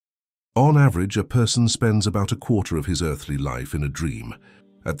On average, a person spends about a quarter of his earthly life in a dream.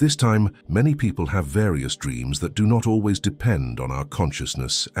 At this time, many people have various dreams that do not always depend on our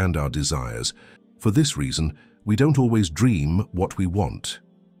consciousness and our desires. For this reason, we don't always dream what we want.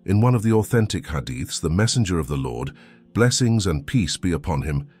 In one of the authentic hadiths, the Messenger of the Lord, blessings and peace be upon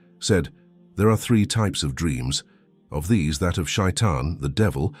him, said, "There are 3 types of dreams. Of these, that of shaitan, the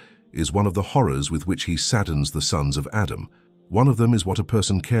devil, is one of the horrors with which he saddens the sons of Adam. One of them is what a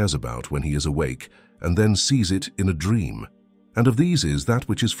person cares about when he is awake, and then sees it in a dream. And of these is that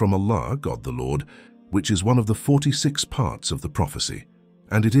which is from Allah, God the Lord, which is one of the 46 parts of the prophecy.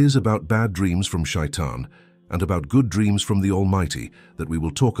 And it is about bad dreams from shaitan, and about good dreams from the Almighty that we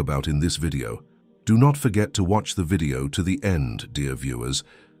will talk about in this video. Do not forget to watch the video to the end, dear viewers,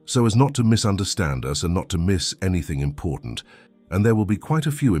 so as not to misunderstand us and not to miss anything important. And there will be quite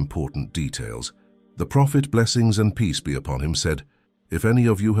a few important details. The Prophet, blessings and peace be upon him, said, "If any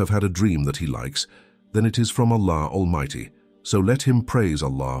of you have had a dream that he likes, then it is from Allah Almighty. So let him praise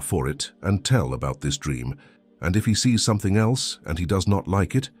Allah for it and tell about this dream. And if he sees something else and he does not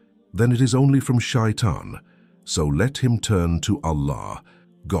like it, then it is only from shaitan. So let him turn to Allah,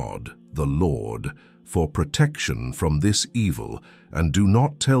 God, the Lord, for protection from this evil, and do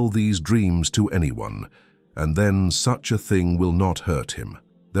not tell these dreams to anyone, and then such a thing will not hurt him."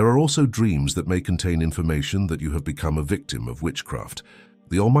 There are also dreams that may contain information that you have become a victim of witchcraft.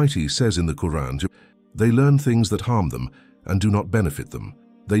 The Almighty says in the Quran, "They learn things that harm them and do not benefit them."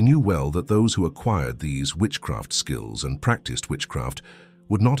 They knew well that those who acquired these witchcraft skills and practiced witchcraft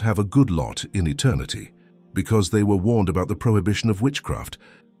would not have a good lot in eternity, because they were warned about the prohibition of witchcraft.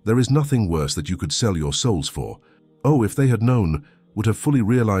 There is nothing worse that you could sell your souls for. Oh, if they had known, would have fully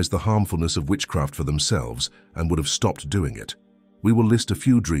realized the harmfulness of witchcraft for themselves and would have stopped doing it. We will list a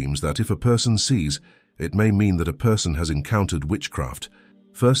few dreams that if a person sees, it may mean that a person has encountered witchcraft.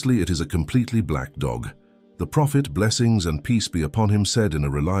 Firstly, it is a completely black dog. The Prophet, blessings and peace be upon him, said in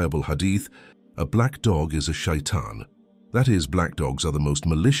a reliable hadith, "A black dog is a shaitan." That is, black dogs are the most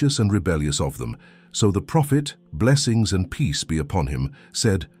malicious and rebellious of them. So the Prophet, blessings and peace be upon him,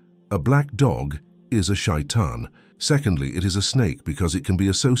 said, "A black dog is a shaitan." Secondly, it is a snake because it can be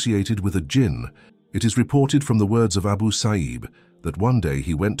associated with a jinn. It is reported from the words of Abu Sa'ib that one day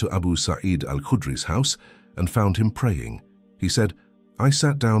he went to Abu Sa'id al-Khudri's house and found him praying. He said, "I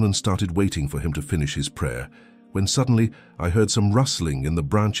sat down and started waiting for him to finish his prayer, when suddenly I heard some rustling in the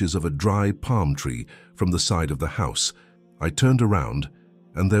branches of a dry palm tree from the side of the house. I turned around,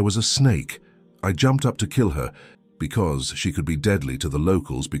 and there was a snake. I jumped up to kill her, because she could be deadly to the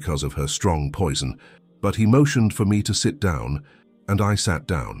locals because of her strong poison. But he motioned for me to sit down, and I sat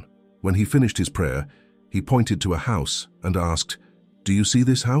down. When he finished his prayer, he pointed to a house and asked, 'Do you see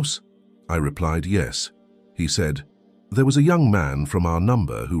this house?' I replied, 'Yes.' He said, 'There was a young man from our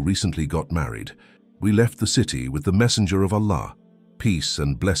number who recently got married. We left the city with the Messenger of Allah, peace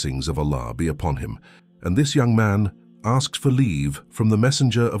and blessings of Allah be upon him, and this young man asked for leave from the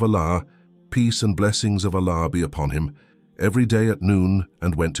Messenger of Allah, peace and blessings of Allah be upon him, every day at noon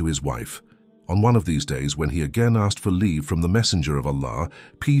and went to his wife. On one of these days, when he again asked for leave from the Messenger of Allah,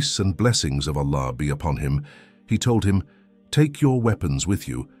 peace and blessings of Allah be upon him, he told him, 'Take your weapons with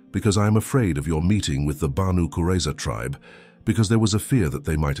you, because I am afraid of your meeting with the Banu Qurayza tribe, because there was a fear that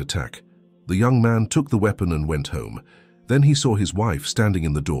they might attack.' The young man took the weapon and went home. Then he saw his wife standing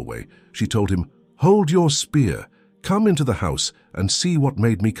in the doorway. She told him, 'Hold your spear. Come into the house and see what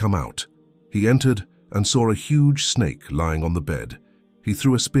made me come out.' He entered and saw a huge snake lying on the bed. He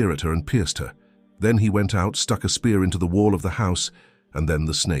threw a spear at her and pierced her. Then he went out, stuck a spear into the wall of the house, and then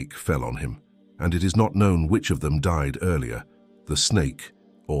the snake fell on him. And it is not known which of them died earlier, the snake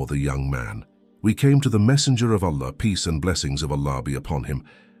or the young man. We came to the Messenger of Allah, peace and blessings of Allah be upon him,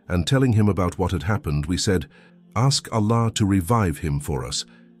 and telling him about what had happened, we said, 'Ask Allah to revive him for us.'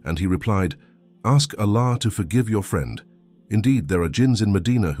 And he replied, 'Ask Allah to forgive your friend. Indeed, there are jinns in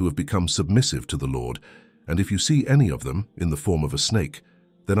Medina who have become submissive to the Lord, and if you see any of them in the form of a snake,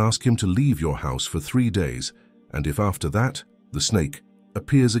 then ask him to leave your house for 3 days, and if after that the snake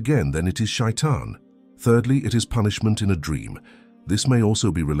appears again, then it is shaitan. Thirdly, it is punishment in a dream. This may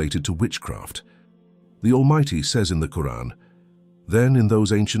also be related to witchcraft. The Almighty says in the Quran, 'Then in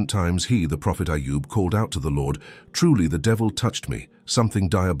those ancient times he, the Prophet Ayub, called out to the Lord, "Truly the devil touched me, something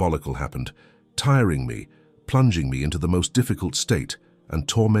diabolical happened, tiring me, plunging me into the most difficult state, and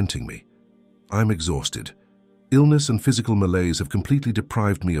tormenting me. I'm exhausted. Illness and physical malaise have completely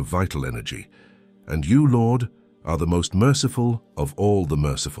deprived me of vital energy. And you, Lord, are the most merciful of all the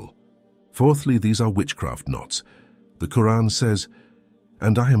merciful." Fourthly, these are witchcraft knots. The Quran says,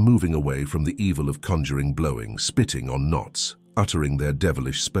 "And I am moving away from the evil of conjuring, blowing, spitting on knots, uttering their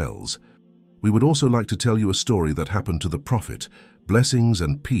devilish spells. We would also like to tell you a story that happened to the Prophet, blessings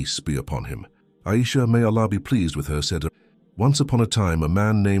and peace be upon him. Aisha, may Allah be pleased with her, said, "Once upon a time a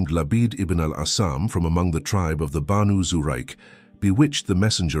man named Labid ibn al-Asam from among the tribe of the Banu Zuraik bewitched the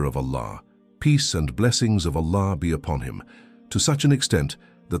Messenger of Allah, peace and blessings of Allah be upon him, to such an extent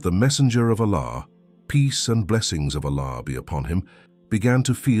that the Messenger of Allah, peace and blessings of Allah be upon him, began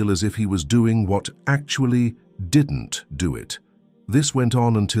to feel as if he was doing what actually didn't do it. This went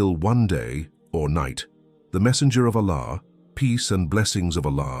on until one day or night, the Messenger of Allah, peace and blessings of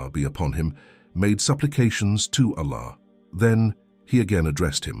Allah be upon him, made supplications to Allah. Then he again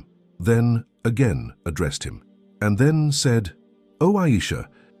addressed him, then again addressed him, and then said, 'O Aisha,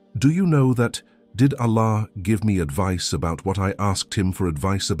 do you know that did Allah give me advice about what I asked him for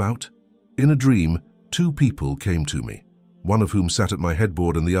advice about? In a dream, two people came to me, one of whom sat at my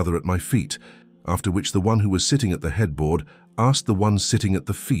headboard and the other at my feet, after which the one who was sitting at the headboard asked the one sitting at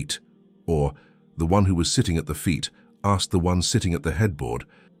the feet, or the one who was sitting at the feet asked the one sitting at the headboard,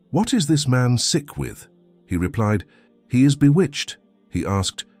 'What is this man sick with?' He replied, 'He is bewitched.' He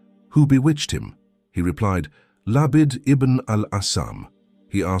asked, 'Who bewitched him?' He replied, 'Labid ibn al-Asam.'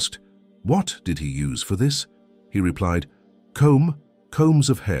 He asked, 'What did he use for this?' He replied, 'Combs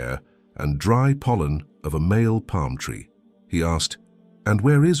of hair, and dry pollen of a male palm tree.' He asked, 'And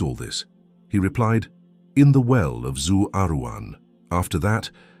where is all this?' He replied, 'In the well of Zu Arwan.' After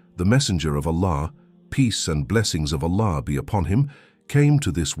that, the Messenger of Allah, peace and blessings of Allah be upon him, came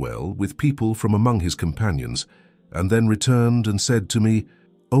to this well with people from among his companions, and then returned and said to me,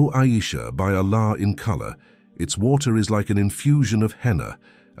 'O Aisha, by Allah in color, its water is like an infusion of henna,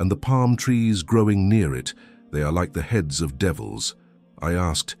 and the palm trees growing near it, they are like the heads of devils.' I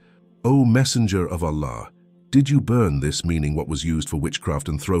asked, 'O Messenger of Allah, did you burn this,' meaning what was used for witchcraft,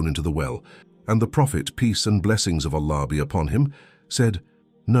 and thrown into the well? And the Prophet, peace and blessings of Allah be upon him, said,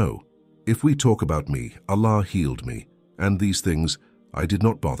 'No, if we talk about me, Allah healed me, and these things I did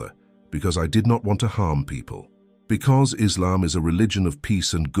not bother, because I did not want to harm people. Because Islam is a religion of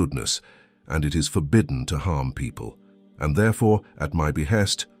peace and goodness, and it is forbidden to harm people, and therefore, at my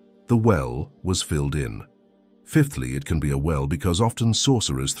behest, the well was filled in.' Fifthly, it can be a well because often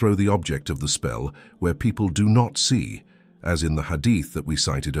sorcerers throw the object of the spell where people do not see, as in the hadith that we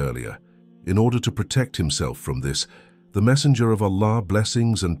cited earlier. In order to protect himself from this, the Messenger of Allah,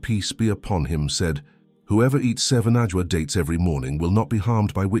 blessings and peace be upon him, said, 'Whoever eats 7 ajwa dates every morning will not be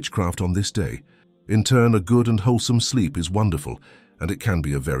harmed by witchcraft on this day.' In turn, a good and wholesome sleep is wonderful, and it can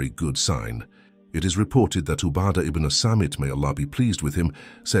be a very good sign. It is reported that Ubadah ibn Samit, may Allah be pleased with him,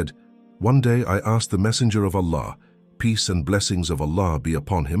 said, 'One day I asked the Messenger of Allah, peace and blessings of Allah be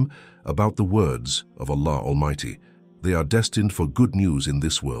upon him, about the words of Allah Almighty. They are destined for good news in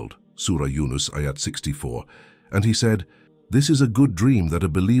this world. Surah Yunus, ayat 64. And he said, 'This is a good dream that a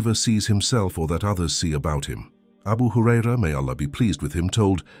believer sees himself or that others see about him.' Abu Huraira, may Allah be pleased with him,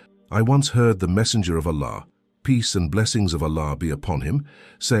 told, 'I once heard the Messenger of Allah, peace and blessings of Allah be upon him,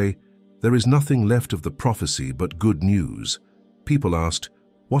 say, there is nothing left of the prophecy but good news.' People asked,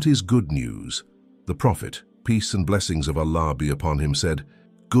 'What is good news?' The Prophet, peace and blessings of Allah be upon him, said,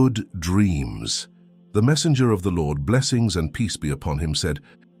 'Good dreams.' The Messenger of the Lord, blessings and peace be upon him, said,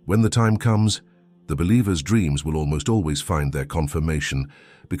 'When the time comes, the believer's dreams will almost always find their confirmation,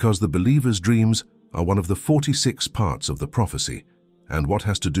 because the believer's dreams are one of the 46 parts of the prophecy, and what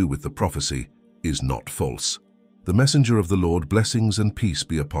has to do with the prophecy is not false.' The Messenger of the Lord, blessings and peace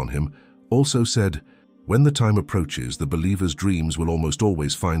be upon him, also said, 'When the time approaches, the believer's dreams will almost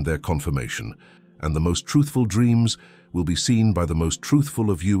always find their confirmation, and the most truthful dreams will be seen by the most truthful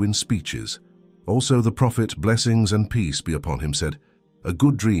of you in speeches.' Also the Prophet, blessings and peace be upon him, said, 'A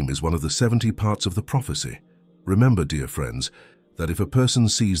good dream is one of the 70 parts of the prophecy.' Remember, dear friends, that if a person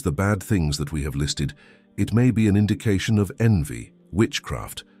sees the bad things that we have listed, it may be an indication of envy,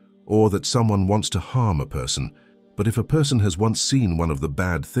 witchcraft, or that someone wants to harm a person. But if a person has once seen one of the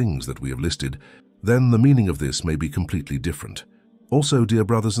bad things that we have listed, then the meaning of this may be completely different. Also, dear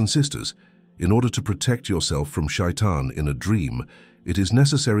brothers and sisters, in order to protect yourself from shaitan in a dream, it is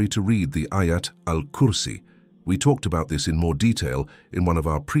necessary to read the ayat al-Kursi. We talked about this in more detail in one of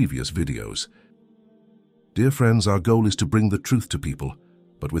our previous videos. Dear friends, our goal is to bring the truth to people,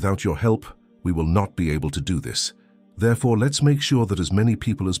 but without your help, we will not be able to do this. Therefore, let's make sure that as many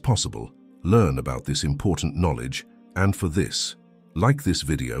people as possible learn about this important knowledge, and for this, like this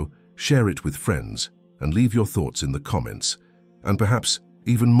video, share it with friends, and leave your thoughts in the comments. And perhaps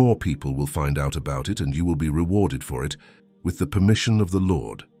even more people will find out about it, and you will be rewarded for it, with the permission of the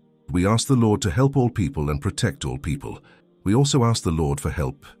Lord. We ask the Lord to help all people and protect all people. We also ask the Lord for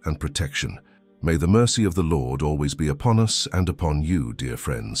help and protection. May the mercy of the Lord always be upon us and upon you, dear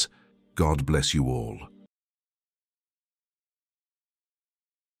friends. God bless you all.